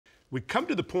We come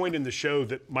to the point in the show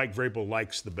that Mike Vrabel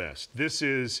likes the best. This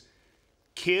is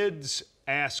Kids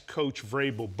Ask Coach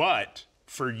Vrabel, but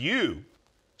for you,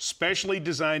 specially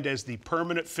designed as the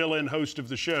permanent fill-in host of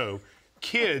the show,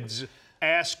 Kids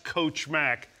Ask Coach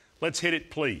Mac. Let's hit it,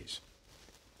 please.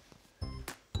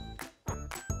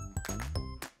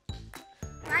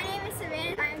 My name is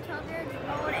Savannah. I'm 12 years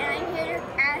old, and I'm here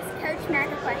to ask Coach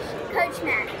Mac a question. Coach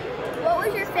Mac, what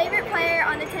was your favorite player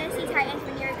on the Tennessee Titans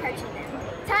when you were coaching them?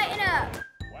 Tighten up.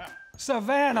 Wow.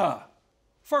 Savannah.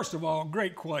 First of all,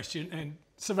 great question. And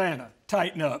Savannah,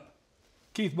 tighten up.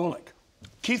 Keith Bullock.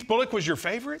 Keith Bullock was your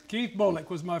favorite? Keith Bullock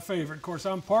was my favorite. Of course,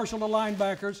 I'm partial to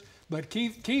linebackers, but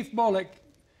Keith Bullock,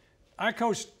 I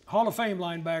coached Hall of Fame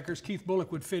linebackers. Keith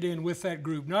Bullock would fit in with that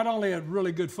group. Not only a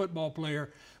really good football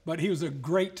player, but he was a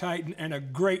great Titan and a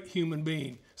great human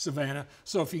being, Savannah.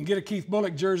 So if you can get a Keith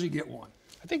Bullock jersey, get one.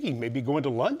 I think he may be going to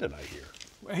London, I hear.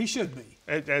 Well, he should be.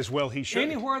 As well he should.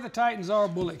 Anywhere the Titans are,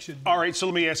 Bullock should be. All right, so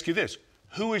let me ask you this.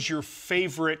 Who is your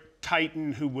favorite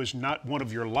Titan who was not one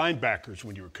of your linebackers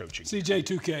when you were coaching?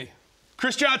 CJ2K.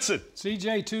 Chris Johnson.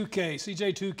 CJ2K.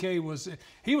 CJ2K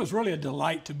was really a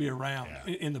delight to be around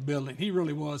in the building. He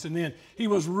really was. And then he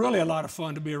was really a lot of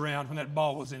fun to be around when that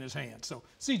ball was in his hand. So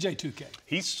CJ2K.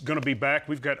 He's going to be back.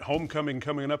 We've got homecoming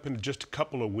coming up in just a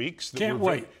couple of weeks. Can't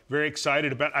wait. Very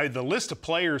excited about. The list of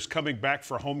players coming back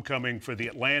for homecoming for the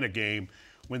Atlanta game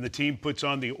when the team puts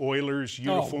on the Oilers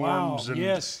uniforms. Oh, wow. And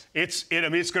yes. It's going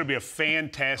to be a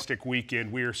fantastic weekend.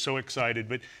 We are so excited.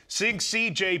 But seeing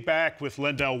CJ back with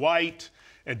Lendell White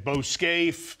and Bo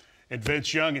Scaife and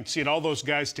Vince Young and seeing all those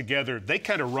guys together, they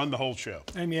kind of run the whole show.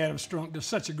 Amy Adams Strunk does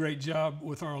such a great job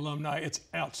with our alumni. It's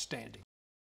outstanding.